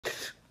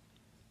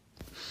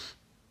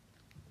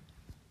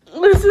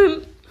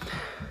Listen,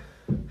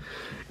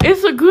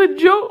 it's a good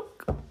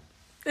joke.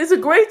 It's a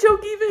great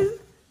joke even.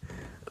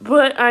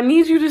 But I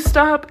need you to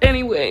stop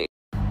anyway.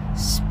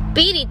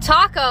 Speedy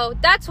Taco,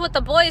 that's what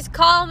the boys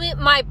call me,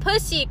 my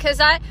pussy,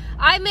 cause I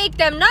make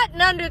them nut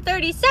in under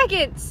 30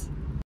 seconds.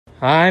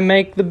 I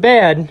make the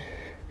bed,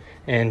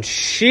 and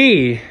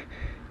she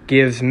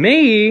gives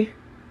me...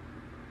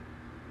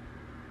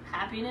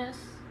 Happiness?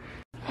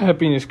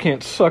 Happiness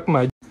can't suck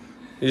my...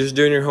 You just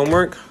doing your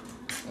homework?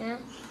 Yeah.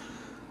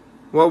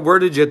 What word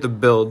did you have to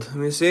build? Let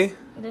me see.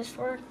 This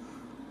word?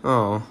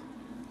 Oh.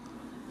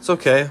 It's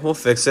okay. We'll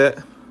fix it.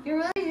 You're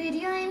really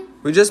videoing?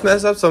 We just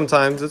mess up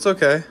sometimes. It's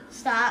okay.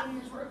 Stop.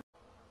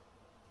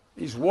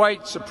 These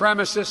white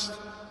supremacists,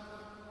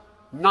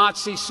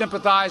 Nazi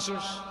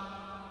sympathizers,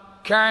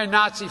 carrying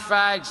Nazi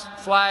flags,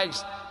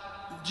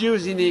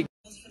 using the...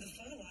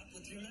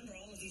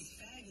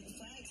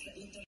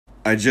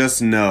 I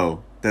just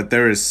know that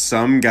there is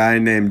some guy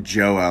named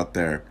Joe out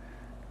there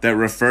that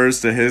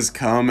refers to his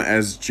cum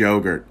as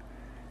Jogurt,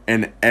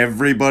 and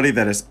everybody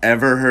that has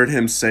ever heard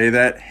him say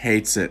that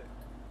hates it.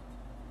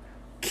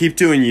 Keep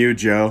doing you,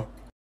 Joe.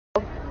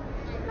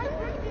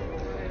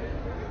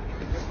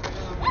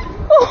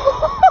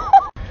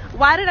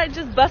 Why did I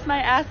just bust my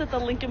ass at the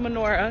Lincoln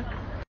Menorah?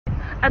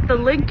 At the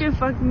Lincoln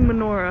fucking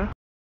Menorah.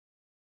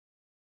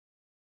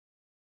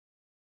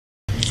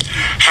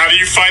 How do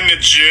you find the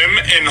gym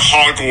in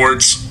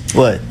Hogwarts?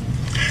 What?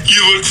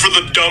 You look for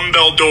the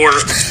dumbbell door.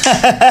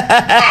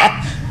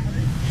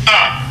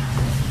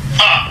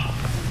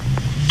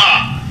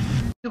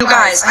 You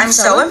guys, I'm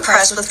so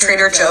impressed with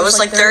Trader Joe's.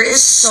 Like, there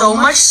is so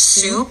much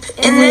soup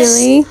in this.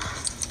 Really?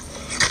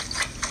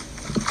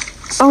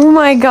 Oh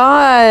my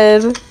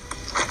god.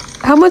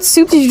 How much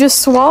soup did you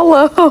just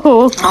swallow?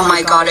 Oh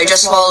my god, I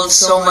just swallowed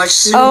so much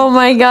soup. Oh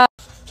my god.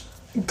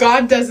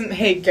 God doesn't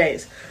hate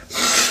gays.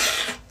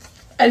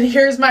 And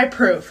here's my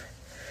proof.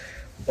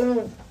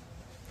 Oh,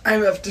 I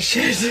love to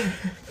shit.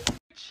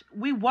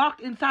 We walked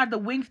inside the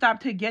Wingstop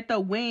to get the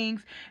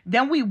wings.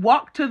 Then we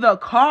walked to the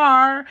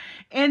car.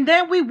 And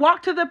then we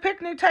walked to the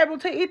picnic table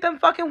to eat them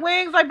fucking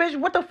wings. Like, bitch,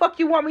 what the fuck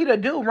you want me to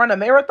do? Run a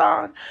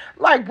marathon?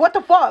 Like, what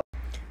the fuck?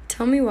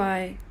 Tell me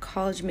why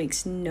college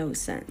makes no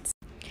sense.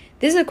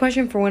 This is a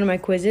question for one of my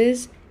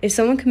quizzes. If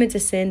someone commits a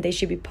sin, they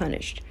should be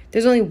punished.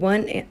 There's only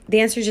one. The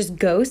answer is just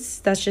ghosts.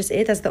 That's just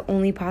it. That's the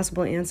only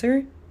possible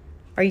answer.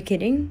 Are you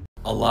kidding?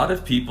 A lot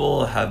of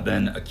people have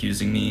been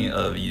accusing me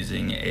of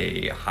using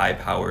a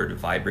high-powered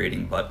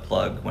vibrating butt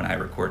plug when I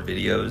record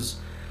videos.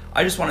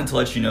 I just wanted to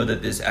let you know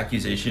that this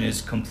accusation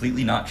is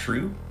completely not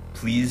true.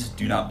 Please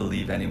do not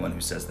believe anyone who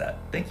says that.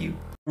 Thank you.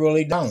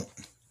 Really don't.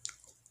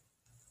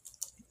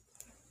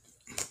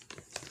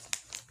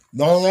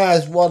 Don't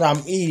ask what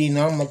I'm eating.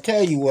 I'm going to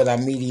tell you what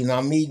I'm eating.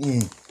 I'm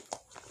eating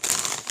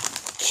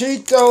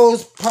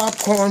Cheetos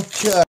popcorn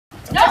chip.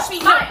 No,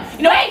 you know,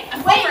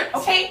 wait,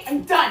 okay?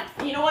 I'm done.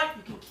 And you know what?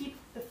 You can keep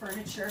the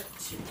furniture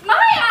too.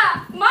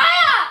 Maya!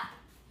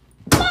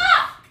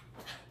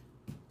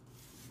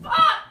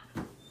 Fuck!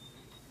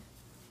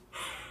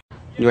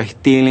 You're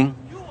stealing,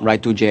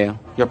 right to jail.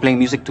 You're playing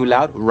music too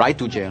loud, right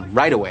to jail,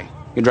 right away.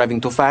 You're driving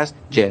too fast,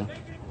 jail.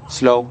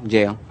 Slow,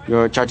 jail.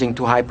 You're charging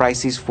too high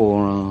prices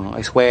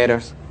for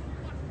sweaters,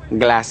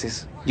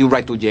 glasses. You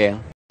right to jail.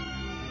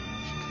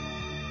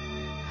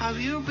 Have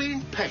you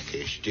been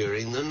peckish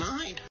during the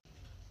night?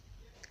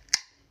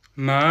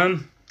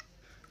 Mom?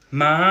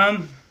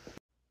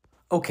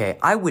 Okay,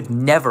 I would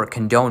never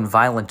condone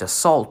violent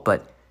assault,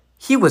 but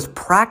he was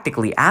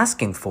practically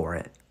asking for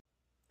it.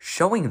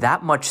 Showing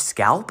that much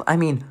scalp? I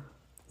mean,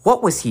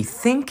 what was he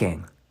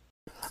thinking?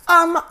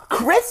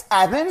 Chris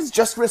Evans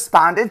just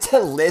responded to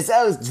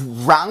Lizzo's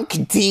drunk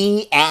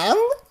DM,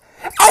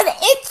 and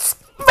it's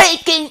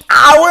making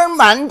our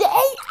Monday.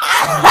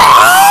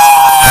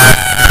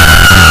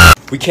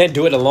 We can't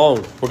do it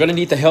alone. We're gonna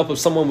need the help of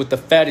someone with the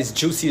fattest,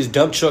 juiciest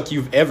dump truck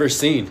you've ever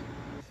seen.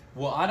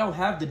 Well, I don't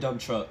have the dump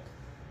truck.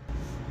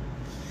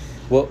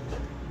 Well,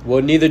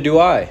 neither do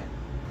I.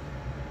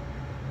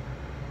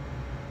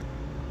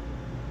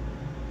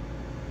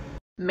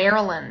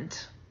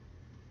 Maryland.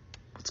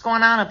 What's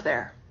going on up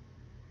there?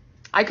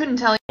 I couldn't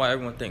tell you. Why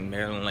everyone think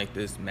Maryland like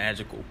this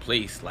magical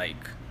place? Like,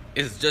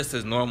 it's just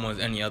as normal as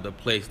any other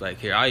place. Like,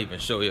 here, I'll even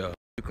show you.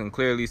 You can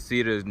clearly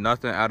see there's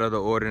nothing out of the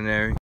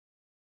ordinary.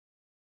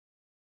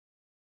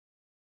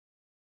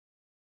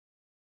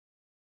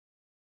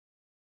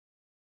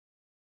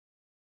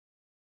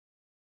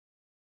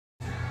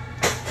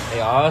 Hey,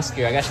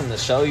 Oscar, I got something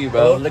to show you,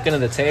 bro. Look under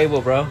the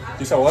table, bro.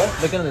 You saw what?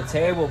 Look under the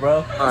table,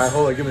 bro. Alright,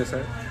 hold on, give me a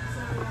second.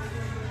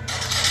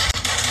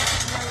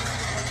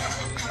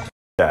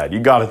 Dad, you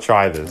gotta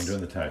try this. I'm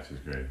doing the taxes,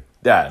 Greg.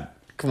 Dad,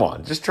 come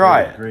on, just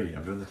try it. Great,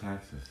 I'm doing the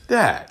taxes.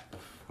 Dad.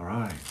 All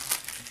right.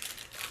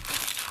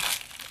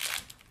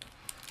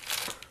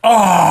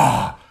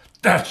 Ah,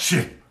 that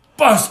shit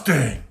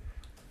busting.